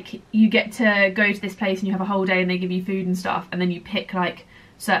was like you get to go to this place and you have a whole day and they give you food and stuff, and then you pick like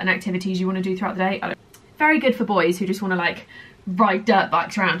certain activities you want to do throughout the day. Very good for boys who just want to like ride dirt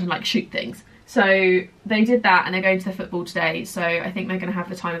bikes around and like shoot things. So they did that and they're going to the football today, so I think they're going to have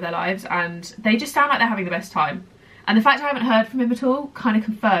the time of their lives and they just sound like they're having the best time. And the fact I haven't heard from him at all kind of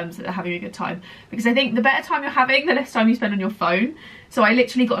confirms that they're having a good time, because I think the better time you're having, the less time you spend on your phone. So I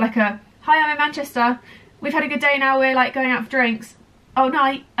literally got like a, hi, I'm in Manchester, we've had a good day now, we're like going out for drinks, oh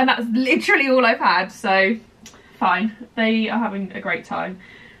night, and that's literally all I've had. So fine, they are having a great time.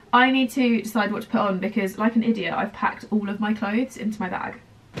 I need to decide what to put on because, like an idiot, I've packed all of my clothes into my bag.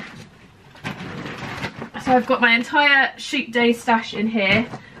 So I've got my entire shoot day stash in here,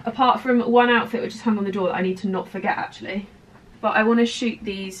 apart from one outfit which is hung on the door that I need to not forget actually. But I want to shoot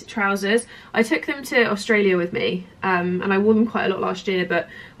these trousers. I took them to Australia with me and I wore them quite a lot last year, but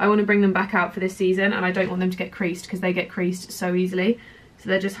I want to bring them back out for this season and I don't want them to get creased because they get creased so easily. So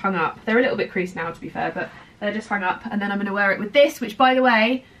they're just hung up. They're a little bit creased now to be fair, but they're just hung up, and then I'm going to wear it with this, which by the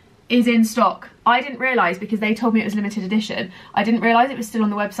way is in stock. I didn't realise because they told me it was limited edition. I didn't realise it was still on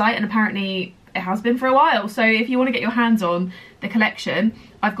the website, and apparently it has been for a while. So if you want to get your hands on the collection,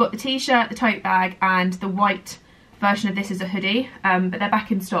 I've got the t-shirt, the tote bag, and the white version of this is a hoodie, but they're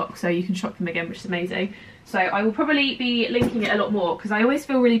back in stock, so you can shop them again, which is amazing. So I will probably be linking it a lot more because I always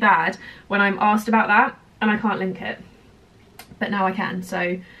feel really bad when I'm asked about that and I can't link it, but now I can.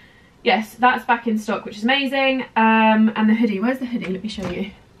 So yes, that's back in stock, which is amazing. And the hoodie, where's the hoodie? Let me show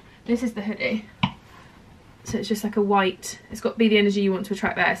you. This is the hoodie. So it's just like a white, it's got Be the Energy You Want to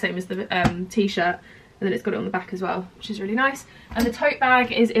Attract there, same as the t-shirt, and then it's got it on the back as well, which is really nice. And the tote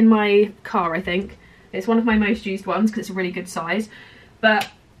bag is in my car, I think. It's one of my most used ones because it's a really good size. But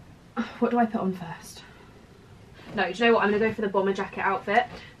what do I put on first? No, do you know what? I'm going to go for the bomber jacket outfit.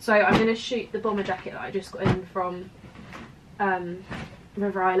 So I'm going to shoot the bomber jacket that I just got in from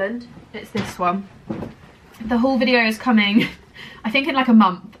River Island. It's this one. The whole video is coming, I think in like a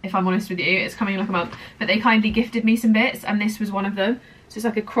month, if I'm honest with you. It's coming in like a month. But they kindly gifted me some bits and this was one of them. So it's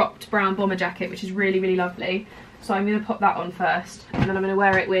like a cropped brown bomber jacket, which is really, really lovely. So I'm going to pop that on first. And then I'm going to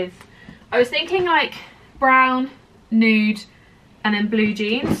wear it with, I was thinking like brown, nude, and then blue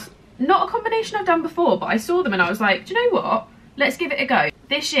jeans. Not a combination I've done before, but I saw them and I was like, do you know what? Let's give it a go.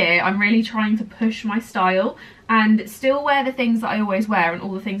 This year, I'm really trying to push my style and still wear the things that I always wear and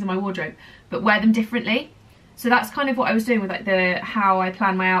all the things in my wardrobe, but wear them differently. So that's kind of what I was doing with like how I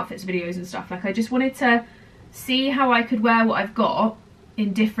plan my outfits videos and stuff. Like I just wanted to see how I could wear what I've got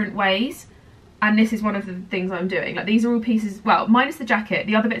in different ways and this is one of the things I'm doing. Like, these are all pieces, well, minus the jacket,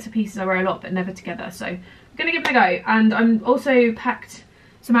 the other bits are pieces I wear a lot but never together, so I'm gonna give it a go. And I'm also packed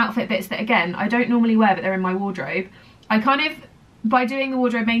some outfit bits that, again, I don't normally wear but they're in my wardrobe. I kind of, by doing the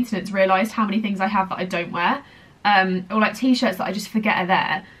wardrobe maintenance, realised how many things I have that I don't wear, or like t-shirts that I just forget are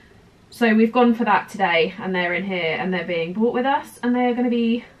there. So we've gone for that today, and they're in here and they're being bought with us, and they're going to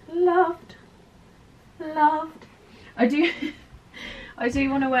be loved. I do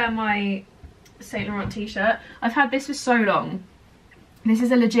want to wear my Saint Laurent t-shirt. I've had this for so long. This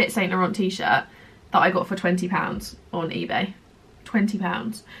is a legit Saint Laurent t-shirt that I got for £20 on eBay.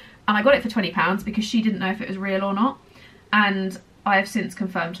 £20. And I got it for £20 because she didn't know if it was real or not, and I have since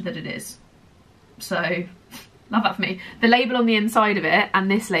confirmed that it is. So love that for me. The label on the inside of it and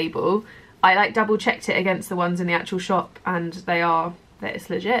this label, I like double checked it against the ones in the actual shop, and it's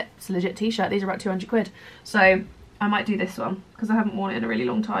legit. It's a legit t-shirt. These are about 200 quid. So I might do this one because I haven't worn it in a really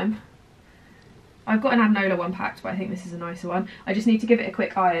long time. I've got an Adnola one packed, but I think this is a nicer one. I just need to give it a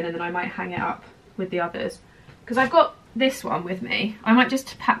quick iron, and then I might hang it up with the others because I've got this one with me. I might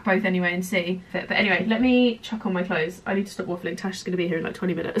just pack both anyway and see. But anyway, let me chuck on my clothes. I need to stop waffling. Tash is going to be here in like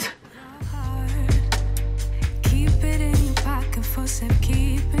 20 minutes. Keep it in your pocket for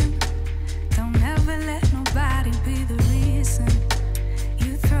safekeeping. Don't ever let nobody be the reason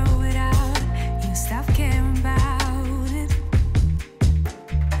you throw it out. You stop caring about it.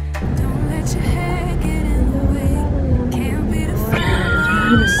 Don't let your hair get in the way. Can't be the fault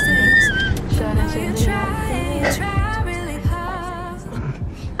of mistakes. You know you try really hard.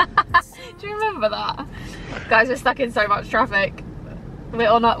 Do you remember that? Guys, we're stuck in so much traffic.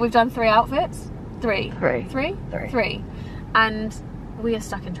 We've done 3 outfits. Three. And we are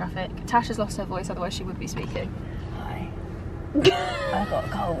stuck in traffic. Tash has lost her voice, otherwise she would be speaking. Hi. I've got a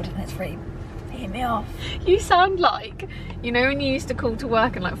cold and it's really hitting me off. You sound like, you know when you used to call to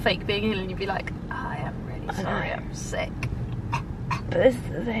work and like fake being ill and you'd be like, I am really sorry, I'm sick. But this is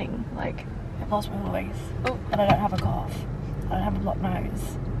the thing, like, I've lost my voice. Oh. And I don't have a cough. I don't have a blocked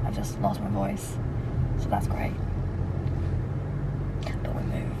nose. I've just lost my voice. So that's great. But we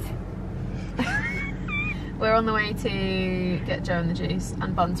move. We're on the way to get Joe and the juice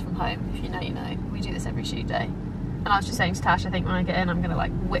and buns from home. If you know, you know. We do this every shoot day. And I was just saying to Tash, I think when I get in, I'm gonna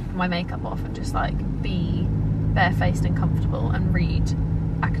like whip my makeup off and just like be barefaced and comfortable and read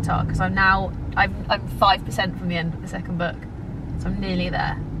ACOTAR, because I'm 5% from the end of the second book, so I'm nearly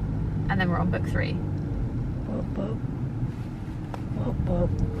there, and then we're on book 3. We're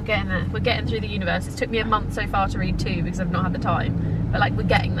getting there. We're getting through the universe. It's took me a month so far to read 2 because I've not had the time, but like we're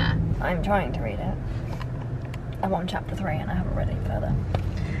getting there. I'm trying to read it. I'm on chapter 3 and I haven't read any further.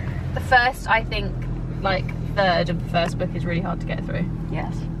 The first, I think, like third of the first book is really hard to get through.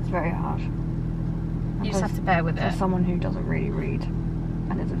 Yes, it's very hard. You just have to bear with it. For someone who doesn't really read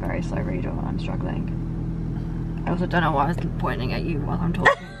and is a very slow reader, I'm struggling. I also don't know why I was pointing at you while I'm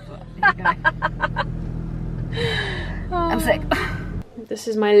talking, but here you go. I'm sick. This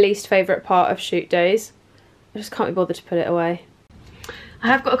is my least favourite part of shoot days. I just can't be bothered to put it away. I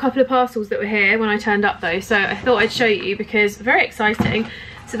have got a couple of parcels that were here when I turned up though, so I thought I'd show you because very exciting.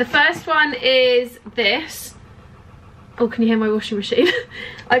 So the first one is this. Oh, can you hear my washing machine?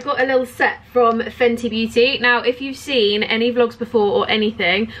 I got a little set from Fenty Beauty. Now, if you've seen any vlogs before or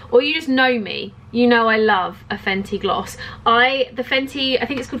anything, or you just know me, you know I love a Fenty gloss. I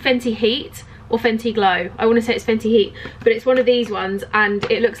think it's called Fenty Heat or Fenty Glow. I want to say it's Fenty Heat, but it's one of these ones and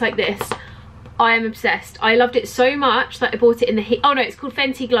it looks like this. I am obsessed. I loved it so much that I bought it in the Heat. Oh no, it's called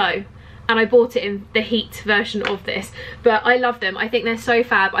Fenty Glow. And I bought it in the Heat version of this, but I love them. I think they're so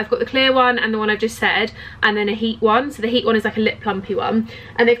fab. I've got the clear one and the one I've just said, and then a Heat one. So the Heat one is like a lip plumpy one,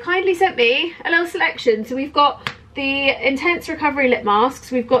 and they've kindly sent me a little selection. So we've got the Intense Recovery lip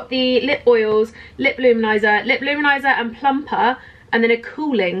masks, we've got the lip oils, lip luminizer and plumper, and then a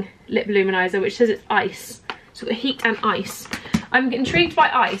cooling lip luminizer which says it's ice. So we've got Heat and ice. I'm intrigued by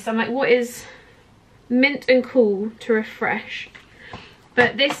ice. I'm like, what is mint and cool to refresh?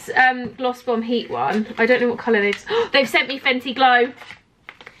 But this Gloss Bomb Heat one, I don't know what colour they've sent me Fenty Glow.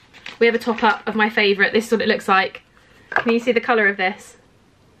 We have a top up of my favourite. This is what it looks like. Can you see the colour of this?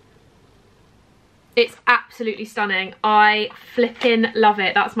 It's absolutely stunning. I flipping love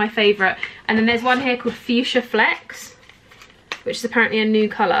it. That's my favourite. And then there's one here called Fuchsia Flex, which is apparently a new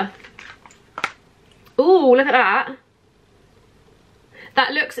colour. Ooh, look at that.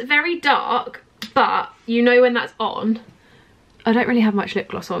 That looks very dark, but you know when that's on. I don't really have much lip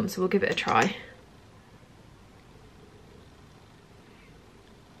gloss on, so we'll give it a try.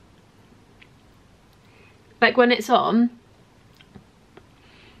 Like when it's on,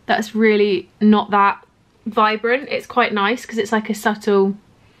 that's really not that vibrant. It's quite nice because it's like a subtle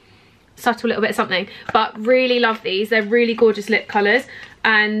subtle little bit of something. But really love these. They're really gorgeous lip colours.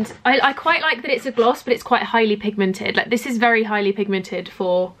 And I quite like that it's a gloss, but it's quite highly pigmented. Like, this is very highly pigmented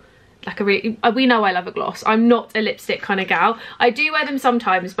for like a really, we know I love a gloss. I'm not a lipstick kind of gal. I do wear them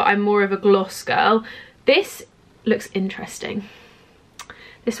sometimes, but I'm more of a gloss girl. This looks interesting.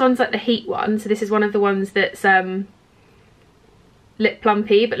 This one's like the heat one. So this is one of the ones that's lip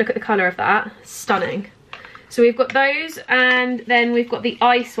plumpy, but look at the colour of that. Stunning. So we've got those, and then we've got the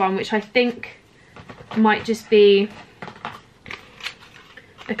ice one, which I think might just be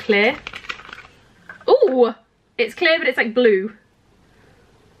a clear. Ooh, it's clear, but it's like blue.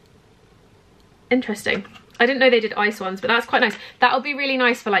 Interesting. I didn't know they did ice ones, but that's quite nice. That'll be really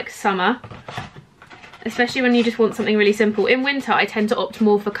nice for like summer, especially when you just want something really simple. In winter, I tend to opt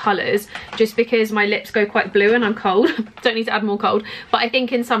more for colours just because my lips go quite blue and I'm cold. Don't need to add more cold, but I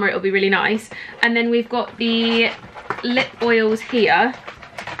think in summer it'll be really nice. And then we've got the lip oils here,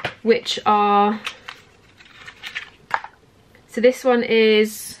 which are, so this one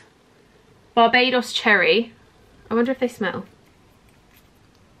is Barbados Cherry. I wonder if they smell.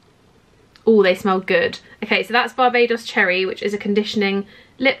 Oh, they smell good. Okay, so that's Barbados Cherry, which is a conditioning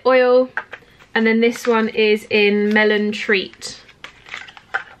lip oil. And then this one is in Melon Treat.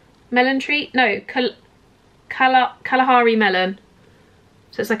 Melon Treat? No, Kalahari Melon.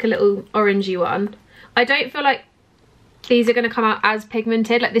 So it's like a little orangey one. I don't feel like these are going to come out as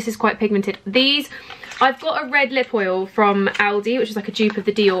pigmented. Like, this is quite pigmented. These, I've got a red lip oil from Aldi, which is like a dupe of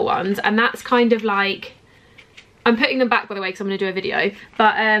the Dior ones. And that's kind of like, I'm putting them back, by the way, because I'm going to do a video.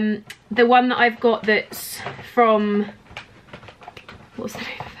 But the one that I've got that's from, what's the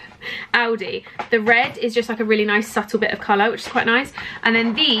name of it? Aldi. The red is just like a really nice subtle bit of colour, which is quite nice. And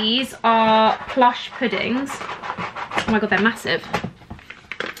then these are Plush Puddings. Oh my god, they're massive.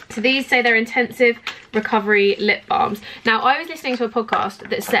 So these say they're intensive recovery lip balms. Now, I was listening to a podcast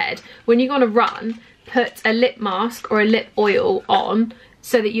that said when you go on a run, put a lip mask or a lip oil on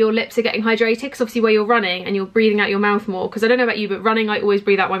so that your lips are getting hydrated, because obviously where you're running and you're breathing out your mouth more, because I don't know about you, but running I always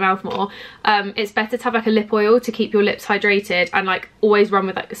breathe out my mouth more. It's better to have like a lip oil to keep your lips hydrated, and like always run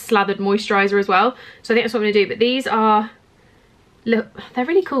with like a slathered moisturiser as well. So I think that's what I'm gonna do. But these are, look, they're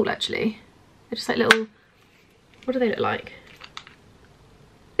really cool actually. They're just like little, what do they look like?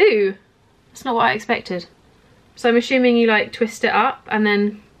 Ooh, that's not what I expected. So I'm assuming you like twist it up and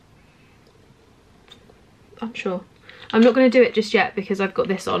then, I'm sure. I'm not going to do it just yet because I've got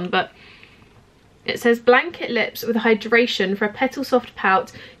this on, but it says blanket lips with hydration for a petal soft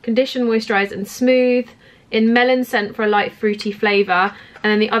pout, condition, moisturise and smooth, in melon scent for a light fruity flavour.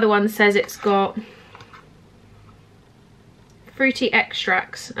 And then the other one says it's got fruity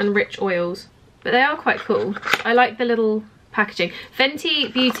extracts and rich oils. But they are quite cool. I like the little packaging.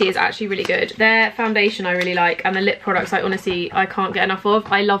 Fenty Beauty is actually really good. Their foundation I really like, and the lip products I honestly, I can't get enough of.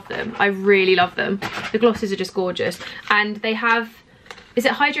 I love them. I really love them. The glosses are just gorgeous. And they have, is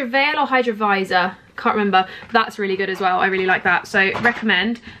it Hydra Veil or Hydra Visor? Can't remember. That's really good as well. I really like that. So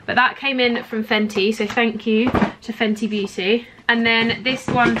recommend. But that came in from Fenty, so thank you to Fenty Beauty. And then this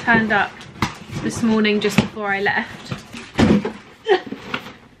one turned up this morning just before I left.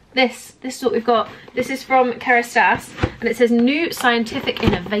 This is what we've got. This is from Kerastase, and it says new scientific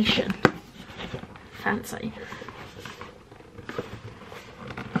innovation. Fancy.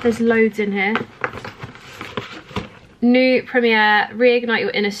 There's loads in here. New Premiere, reignite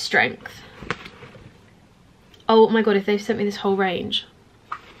your inner strength. Oh my god, if they've sent me this whole range.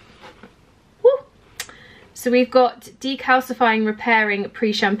 Woo! So we've got decalcifying repairing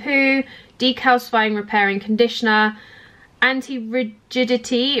pre-shampoo, decalcifying repairing conditioner,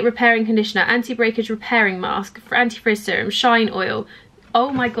 anti-rigidity repairing conditioner, anti-breakage repairing mask, anti-frizz serum, shine oil.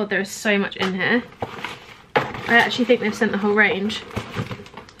 Oh my god, there is so much in here. I actually think they've sent the whole range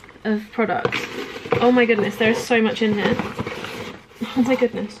of products. Oh my goodness, there is so much in here. Oh my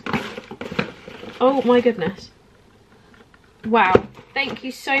goodness. Oh my goodness. Wow. Thank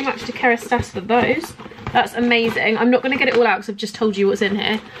you so much to Kerastase for those. That's amazing. I'm not going to get it all out because I've just told you what's in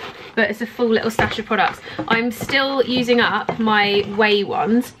here, but it's a full little stash of products. I'm still using up my Way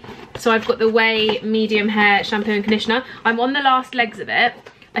ones. So I've got the Way medium hair shampoo and conditioner. I'm on the last legs of it.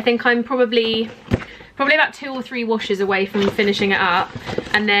 I think I'm probably about 2 or 3 washes away from finishing it up,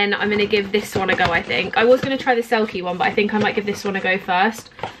 and then I'm going to give this one a go. I think I was going to try the Selkie one, but I think I might give this one a go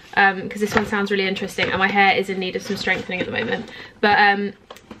first, because this one sounds really interesting and my hair is in need of some strengthening at the moment. But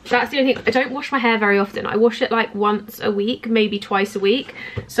that's the only thing. I don't wash my hair very often. I wash it like once a week, maybe twice a week.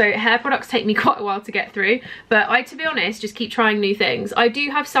 So hair products take me quite a while to get through. But I, to be honest, just keep trying new things. I do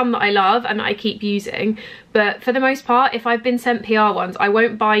have some that I love and that I keep using. But for the most part, if I've been sent PR ones, I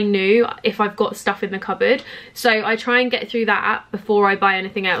won't buy new if I've got stuff in the cupboard. So I try and get through that before I buy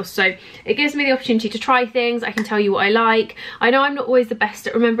anything else. So it gives me the opportunity to try things. I can tell you what I like. I know I'm not always the best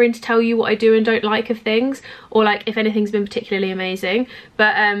at remembering to tell you what I do and don't like of things, or like if anything's been particularly amazing.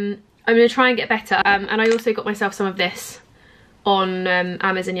 But I'm going to try and get better. And I also got myself some of this on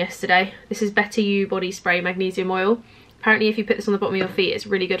Amazon yesterday. This is Better You Body Spray Magnesium Oil. Apparently if you put this on the bottom of your feet, it's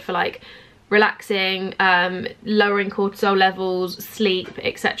really good for like relaxing, lowering cortisol levels, sleep,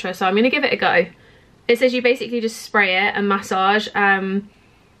 etc. So I'm going to give it a go. It says you basically just spray it and massage, and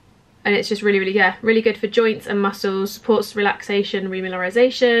it's just really, really, yeah, really good for joints and muscles, supports relaxation,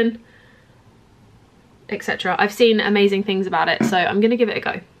 remineralization, etc. I've seen amazing things about it, so I'm going to give it a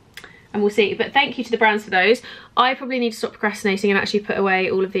go and we'll see. But thank you to the brands for those. I probably need to stop procrastinating and actually put away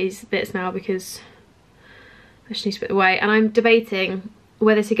all of these bits now, because I just need to put away. And I'm debating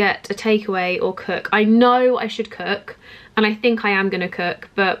whether to get a takeaway or cook. I know I should cook, and I think I am going to cook,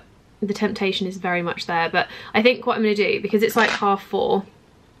 but the temptation is very much there. But I think what I'm going to do, because it's like 4:30,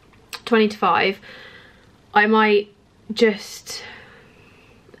 20 to 5, I might just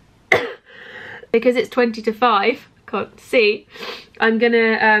because it's 20 to 5, can't see, I'm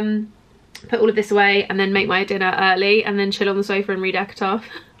gonna put all of this away and then make my dinner early and then chill on the sofa and read Epitaph.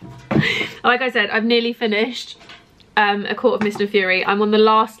 Like I said, I've nearly finished A Court of Mist and Fury. I'm on the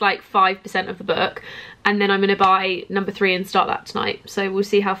last like 5% of the book, and then I'm gonna buy number 3 and start that tonight. So we'll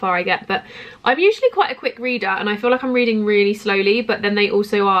see how far I get. But I'm usually quite a quick reader, and I feel like I'm reading really slowly, but then they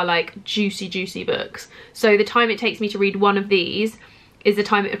also are like juicy books. So the time it takes me to read one of these is the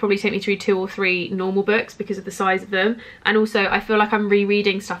time it would probably take me to read 2 or 3 normal books because of the size of them. And also I feel like I'm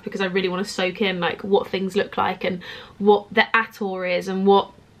rereading stuff because I really want to soak in like what things look like and what the Ator is and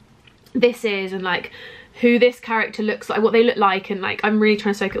what this is and like who this character looks like, what they look like, and like I'm really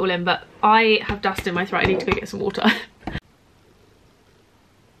trying to soak it all in. But I have dust in my throat. I need to go get some water.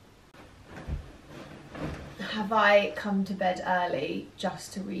 Have I come to bed early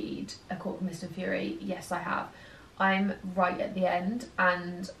just to read A Court of Mist and Fury? Yes, I have. I'm right at the end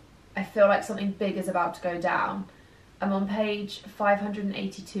and I feel like something big is about to go down. I'm on page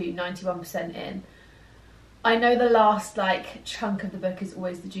 582, 91% in. I know the last like chunk of the book is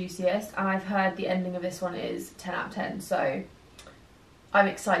always the juiciest, and I've heard the ending of this one is 10 out of 10, so I'm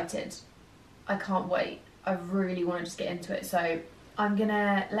excited. I can't wait. I really want to just get into it, so I'm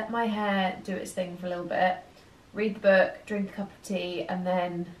gonna let my hair do its thing for a little bit, read the book, drink a cup of tea, and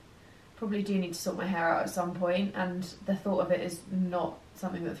then probably do need to sort my hair out at some point, and the thought of it is not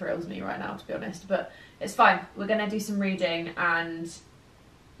something that thrills me right now, to be honest, but it's fine. We're gonna do some reading and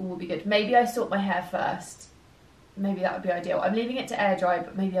we'll be good. Maybe I sort my hair first. Maybe that would be ideal. I'm leaving it to air dry,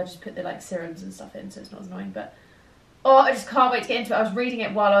 but maybe I'll just put the like serums and stuff in so it's not as annoying. But oh, I just can't wait to get into it. I was reading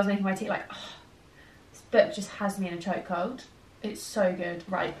it while I was making my tea, like, oh, this book just has me in a chokehold. It's so good.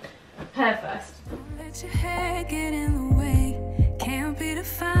 Right, hair first. Don't let your hair get in the way. Can't be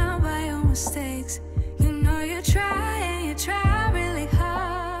defined by your mistakes. You know you're trying,